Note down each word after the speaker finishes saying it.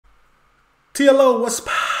TLO, what's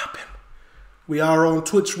poppin'? We are on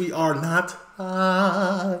Twitch. We are not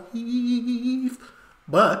live.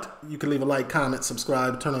 But you can leave a like, comment,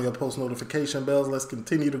 subscribe, turn on your post notification bells. Let's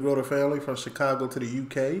continue to grow the family from Chicago to the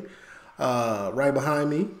UK. Right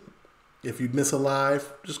behind me, if you miss a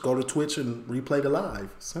live, just go to Twitch and replay the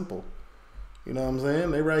live. Simple. You know what I'm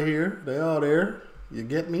saying? They right here. They all there. You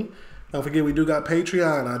get me? Don't forget, we do got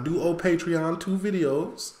Patreon. I do owe Patreon 2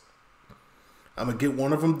 videos. I'm going to get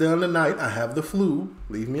one of them done tonight. I have the flu.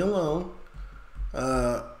 Leave me alone.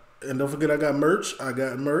 And don't forget, I got merch.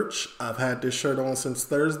 I've had this shirt on since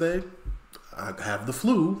Thursday. I have the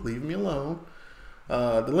flu. Leave me alone.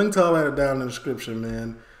 The link to all that are down in the description,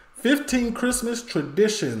 man. 15 Christmas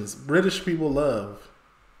traditions British people love.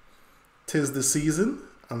 'Tis the season.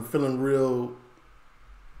 I'm feeling real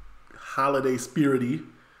holiday spirity.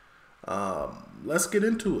 Let's get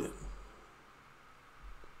into it.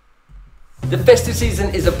 The festive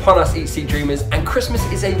season is upon us, Eat Sleep Dreamers, and Christmas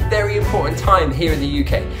is a very important time here in the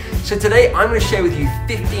UK. So today I'm going to share with you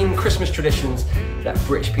 15 Christmas traditions that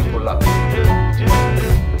British people love.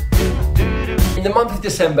 In the month of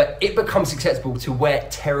December, it becomes acceptable to wear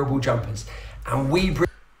terrible jumpers, and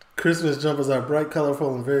Christmas jumpers are bright,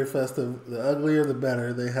 colorful, and very festive. The uglier, the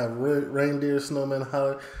better. They have reindeer, snowmen,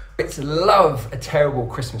 Brits love a terrible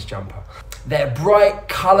Christmas jumper. They're bright,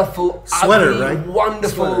 colourful, sweater, ugly, right?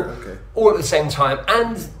 wonderful, Sweater, okay. All at the same time,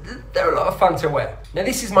 and they're a lot of fun to wear. Now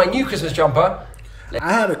this is my new Christmas jumper.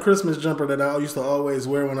 I had a Christmas jumper that I used to always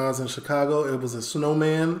wear when I was in Chicago. It was a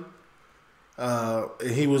snowman.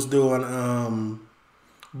 He was doing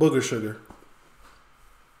booger sugar.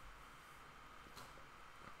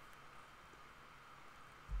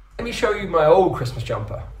 Let me show you my old Christmas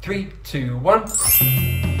jumper. 3, 2, 1.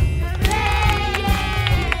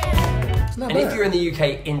 And if you're in the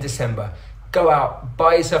UK in December, go out,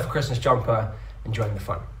 buy yourself a Christmas jumper, and join the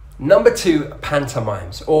fun. Number 2,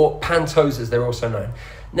 pantomimes, or pantos as they're also known.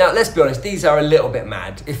 Now, let's be honest, these are a little bit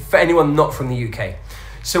mad, if for anyone not from the UK.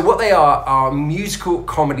 So what they are musical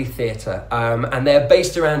comedy theatre, and they're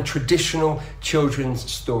based around traditional children's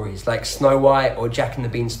stories, like Snow White or Jack and the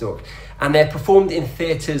Beanstalk. And they're performed in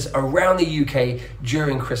theatres around the UK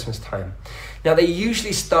during Christmas time. Now, they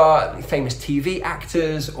usually star famous TV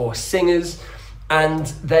actors or singers, and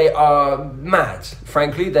they are mad.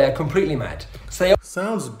 Frankly, they're completely mad. So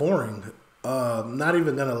sounds boring. Not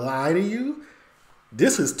even gonna lie to you.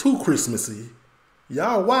 This is too Christmassy.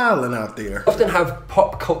 Y'all wilding out there. Often have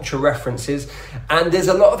pop culture references, and there's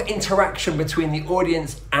a lot of interaction between the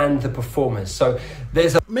audience and the performers. So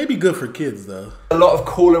there's maybe good for kids though. A lot of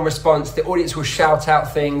call and response. The audience will shout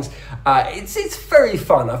out things. It's very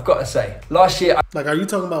fun, I've got to say. Last year, like, are you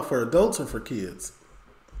talking about for adults or for kids?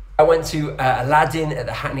 I went to Aladdin at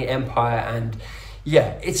the Hackney Empire, and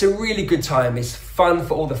yeah, it's a really good time. It's fun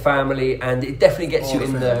for all the family, and it definitely gets you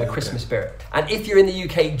in the Christmas spirit. And if you're in the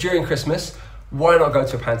UK during Christmas, why not go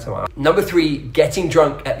to a pantomime? Number 3, getting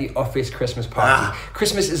drunk at the office Christmas party.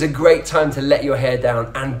 Christmas is a great time to let your hair down,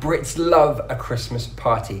 and Brits love a Christmas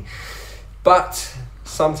party. But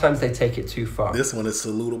sometimes they take it too far. This one is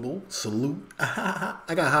salutable. Salute. I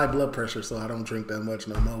got high blood pressure, so I don't drink that much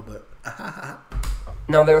no more, but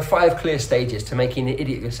Now, there are 5 clear stages to making an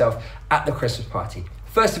idiot of yourself at the Christmas party.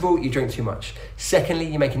 First of all, you drink too much. Secondly,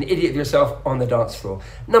 you make an idiot of yourself on the dance floor.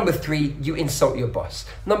 Number 3, you insult your boss.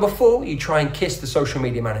 Number 4, you try and kiss the social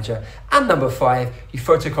media manager. And number 5, you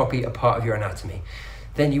photocopy a part of your anatomy.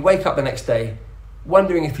 Then you wake up the next day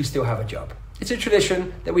wondering if you still have a job. It's a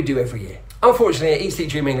tradition that we do every year. Unfortunately, at Eat Sleep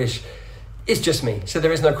Dream English, it's just me, so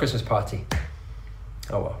there is no Christmas party.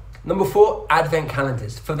 Oh well. Number 4, advent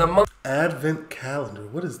calendars. For the month Advent calendar,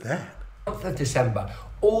 what is that? of December,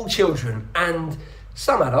 all children and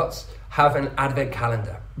some adults have an advent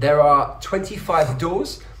calendar. There are 25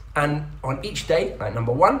 doors, and on each day, like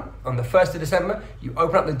number 1, on the 1st of December, you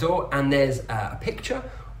open up the door and there's a picture,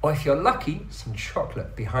 or if you're lucky, some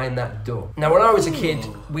chocolate behind that door. Now, when I was a kid,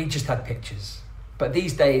 we just had pictures. But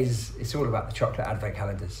these days, it's all about the chocolate advent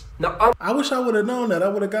calendars. Now, I wish I would have known that. I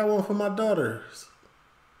would have got one for my daughters.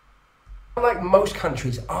 unlike most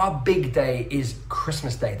countries, our big day is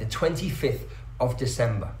Christmas Day, the 25th of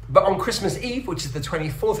December. But on Christmas Eve, which is the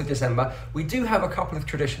 24th of December, we do have a couple of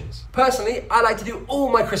traditions. Personally, I like to do all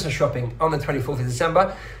my Christmas shopping on the 24th of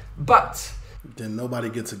December, but then nobody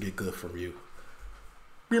gets a good gift from you.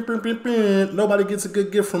 Nobody gets a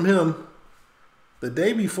good gift from him. The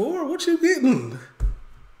day before, what you getting?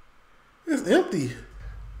 It's empty.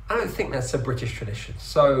 I don't think that's a British tradition.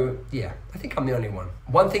 So yeah, I think I'm the only one.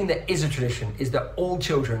 One thing that is a tradition is that all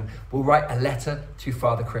children will write a letter to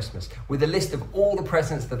Father Christmas with a list of all the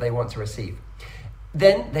presents that they want to receive.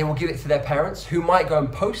 Then they will give it to their parents, who might go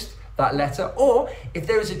and post that letter. Or if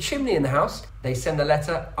there is a chimney in the house, they send a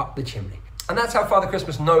letter up the chimney. And that's how Father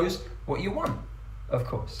Christmas knows what you want, of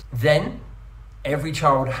course. Then every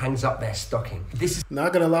child hangs up their stocking. This is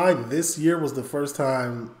not gonna lie, this year was the first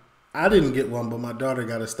time I didn't get one, but my daughter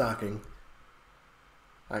got a stocking.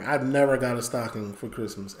 Like, I've never got a stocking for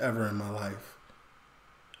Christmas ever in my life.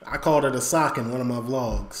 I called it a sock in one of my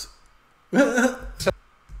vlogs. so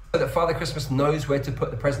that Father Christmas knows where to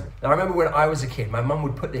put the present. Now, I remember when I was a kid, my mum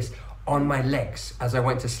would put this on my legs as I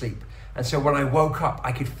went to sleep. And so when I woke up,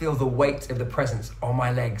 I could feel the weight of the presents on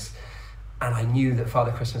my legs. And I knew that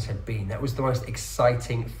Father Christmas had been. That was the most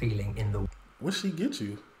exciting feeling in the What'd she get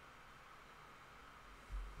you?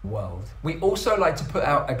 world. We also like to put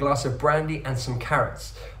out a glass of brandy and some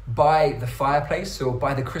carrots by the fireplace or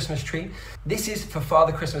by the Christmas tree. This is for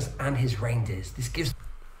Father Christmas and his reindeers. This gives...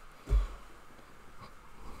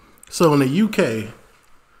 So in the UK,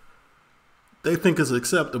 they think it's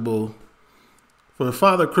acceptable for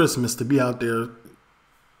Father Christmas to be out there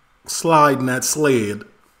sliding that sled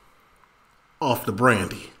off the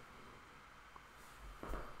brandy.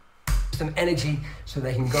 Some energy so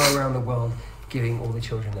they can go around the world giving all the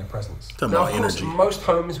children their presents. Now, of course, most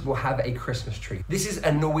homes will have a Christmas tree. This is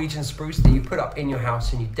a Norwegian spruce that you put up in your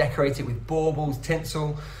house and you decorate it with baubles,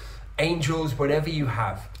 tinsel, angels, whatever you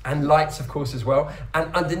have. And lights, of course, as well.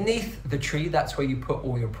 And underneath the tree, that's where you put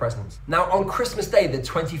all your presents. Now, on Christmas Day, the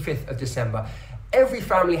 25th of December, every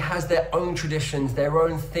family has their own traditions, their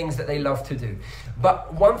own things that they love to do.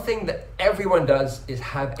 But one thing that everyone does is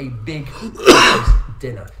have a big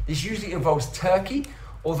dinner. This usually involves turkey,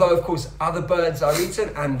 although, of course, other birds are eaten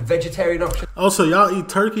and vegetarian options. Also, y'all eat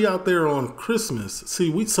turkey out there on Christmas. See,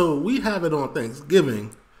 we have it on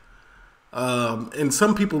Thanksgiving. And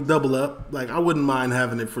some people double up. Like, I wouldn't mind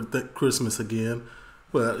having it for Christmas again.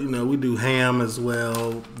 But, you know, we do ham as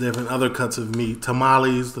well, different other cuts of meat,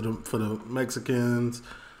 tamales for the Mexicans.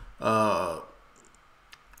 You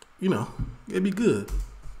know, it'd be good.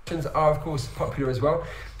 Are, of course, popular as well.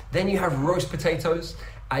 Then you have roast potatoes.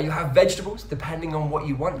 You have vegetables, depending on what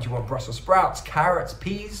you want. Do you want Brussels sprouts, carrots,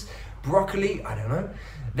 peas, broccoli? I don't know.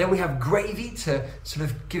 Then we have gravy to sort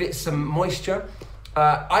of give it some moisture.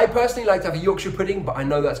 I personally like to have a Yorkshire pudding, but I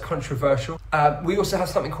know that's controversial. We also have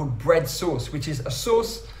something called bread sauce, which is a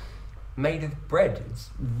sauce made of bread. It's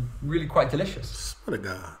really quite delicious. Swear to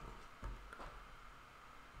God.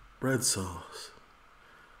 Bread sauce.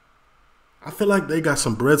 I feel like they got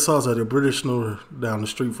some bread sauce at a British store down the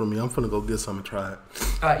street from me. I'm finna go get some and try it.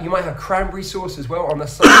 You might have cranberry sauce as well on the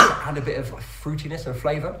side to add a bit of like fruitiness and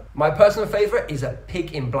flavour. My personal favourite is a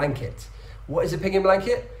pig in blanket. What is a pig in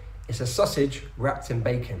blanket? It's a sausage wrapped in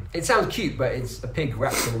bacon. It sounds cute, but it's a pig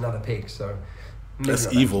wrapped in another pig, so...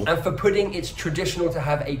 That's evil. And for pudding, it's traditional to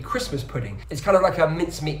have a Christmas pudding. It's kind of like a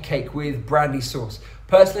mincemeat cake with brandy sauce.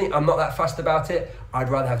 Personally, I'm not that fussed about it. I'd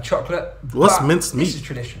rather have chocolate. What's minced meat? This is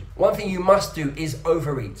tradition. One thing you must do is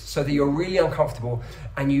overeat so that you're really uncomfortable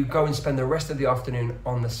and you go and spend the rest of the afternoon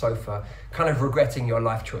on the sofa, kind of regretting your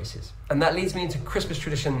life choices. And that leads me into Christmas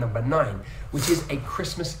tradition number 9, which is a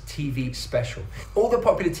Christmas TV special. All the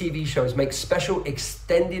popular TV shows make special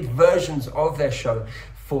extended versions of their show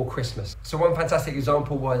for Christmas. So one fantastic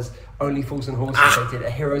example was Only Fools and Horses. They did a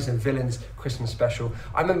Heroes and Villains Christmas special.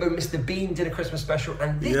 I remember Mr. Bean did a Christmas special,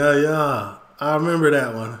 and yeah, I remember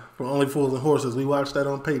that one for Only Fools and Horses. We watched that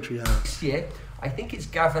on Patreon. This year, I think it's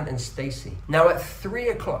Gavin and Stacey. Now at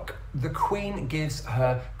 3 o'clock, the Queen gives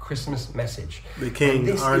her Christmas message. The King. And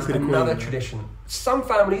this is another tradition. Some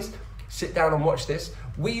families sit down and watch this.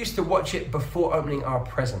 We used to watch it before opening our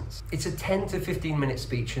presents. It's a 10 to 15 minute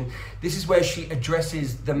speech, and this is where she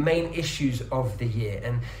addresses the main issues of the year,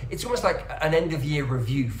 and it's almost like an end of year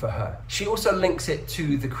review for her. She also links it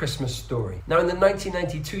to the Christmas story. Now in the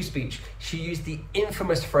 1992 speech, she used the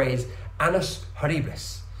infamous phrase annus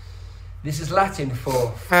horribilis. This is Latin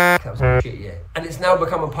for that was a shit year. And it's now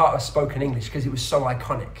become a part of spoken English because it was so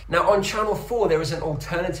iconic. Now on Channel 4, there is an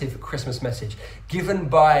alternative Christmas message given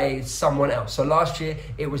by someone else. So last year,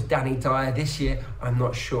 it was Danny Dyer. This year, I'm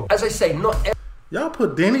not sure. As I say, not every... Y'all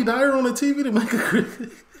put Danny Dyer on the TV to make a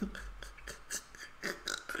Christmas...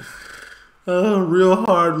 Oh, real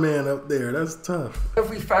hard man up there. That's tough.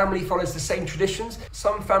 Every family follows the same traditions.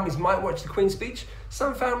 Some families might watch the Queen's speech.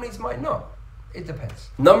 Some families might not. It depends.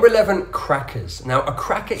 Number 11, crackers. Now, a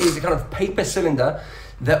cracker is a kind of paper cylinder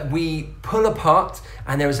that we pull apart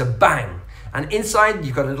and there is a bang. And inside,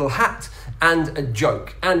 you've got a little hat and a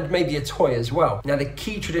joke and maybe a toy as well. Now, the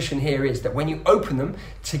key tradition here is that when you open them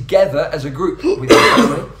together as a group with your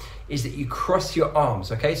family, is that you cross your arms,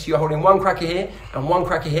 okay? So you're holding one cracker here and one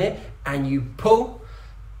cracker here, and you pull,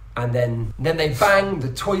 and then they bang,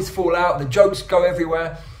 the toys fall out, the jokes go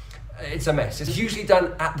everywhere. It's a mess. It's usually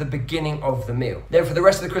done at the beginning of the meal. Then for the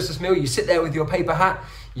rest of the Christmas meal, you sit there with your paper hat,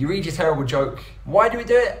 you read your terrible joke. Why do we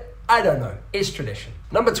do it? I don't know. It's tradition.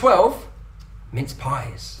 Number 12, mince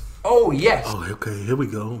pies. Oh, yes. Oh, okay, here we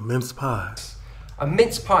go. Mince pies. A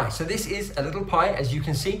mince pie. So this is a little pie, as you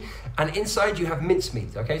can see, and inside you have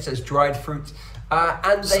mincemeat, okay? So it's dried fruit.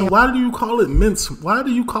 So why do you call it mince? Why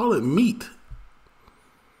do you call it meat?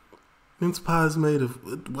 Mince pie is made of...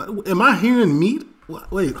 Am I hearing meat?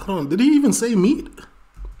 Wait, hold on. Did he even say meat?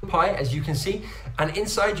 Pie, as you can see, and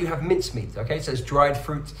inside you have mincemeat, okay? So it's dried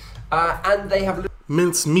fruit, and they have...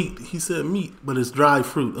 Mince meat. He said meat, but it's dried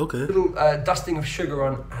fruit. Okay. Little dusting of sugar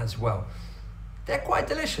on as well. They're quite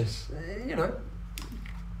delicious, you know.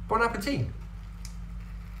 Bon appetit.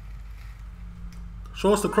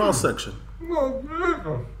 Show us the cross section.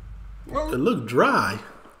 It looked dry.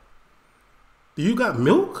 Do you got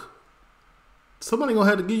milk? Somebody gonna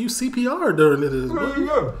have to give you CPR during it.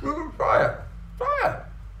 Try it. Try it.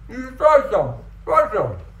 You try some. Try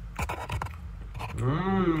some.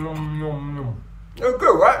 Oh,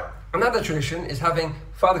 good, right? Another tradition is having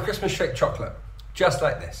Father Christmas shake chocolate, just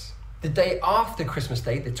like this. The day after Christmas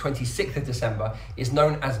Day, the 26th of December, is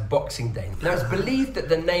known as Boxing Day. Now, it's believed that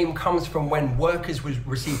the name comes from when workers would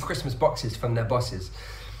receive Christmas boxes from their bosses.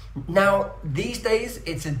 Now, these days,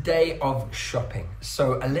 it's a day of shopping.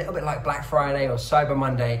 So a little bit like Black Friday or Cyber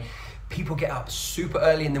Monday, people get up super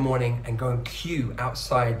early in the morning and go and queue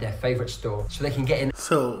outside their favorite store so they can get in.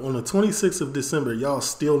 So on the 26th of December, y'all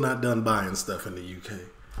still not done buying stuff in the UK.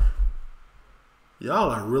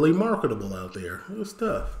 Y'all are really marketable out there. Good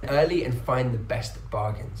stuff. Early and find the best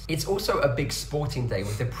bargains. It's also a big sporting day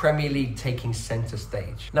with the Premier League taking center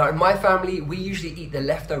stage. Now in my family, we usually eat the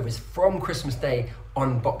leftovers from Christmas Day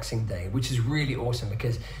on Boxing Day, which is really awesome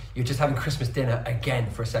because you're just having Christmas dinner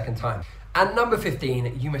again for a second time. And number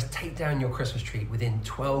 15, you must take down your Christmas tree within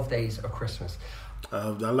 12 days of Christmas.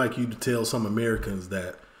 I'd like you to tell some Americans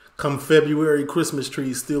that come February, Christmas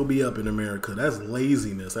trees still be up in America. That's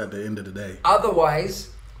laziness at the end of the day.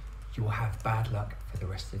 Otherwise, you will have bad luck for the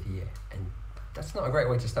rest of the year. And that's not a great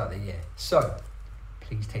way to start the year. So,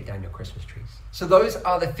 please take down your Christmas trees. So those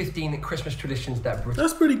are the 15 Christmas traditions that...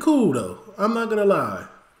 That's pretty cool, though. I'm not going to lie.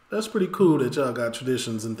 That's pretty cool that y'all got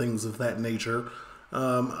traditions and things of that nature.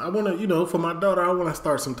 I want to, you know, for my daughter, I want to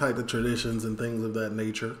start some type of traditions and things of that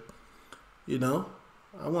nature. You know,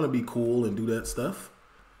 I want to be cool and do that stuff.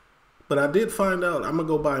 But I did find out I'm going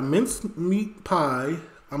to go buy minced meat pie.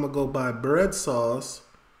 I'm going to go buy bread sauce.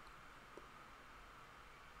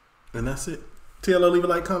 And that's it. TLO, leave a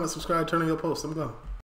like, comment, subscribe, turn on your post. I'm going.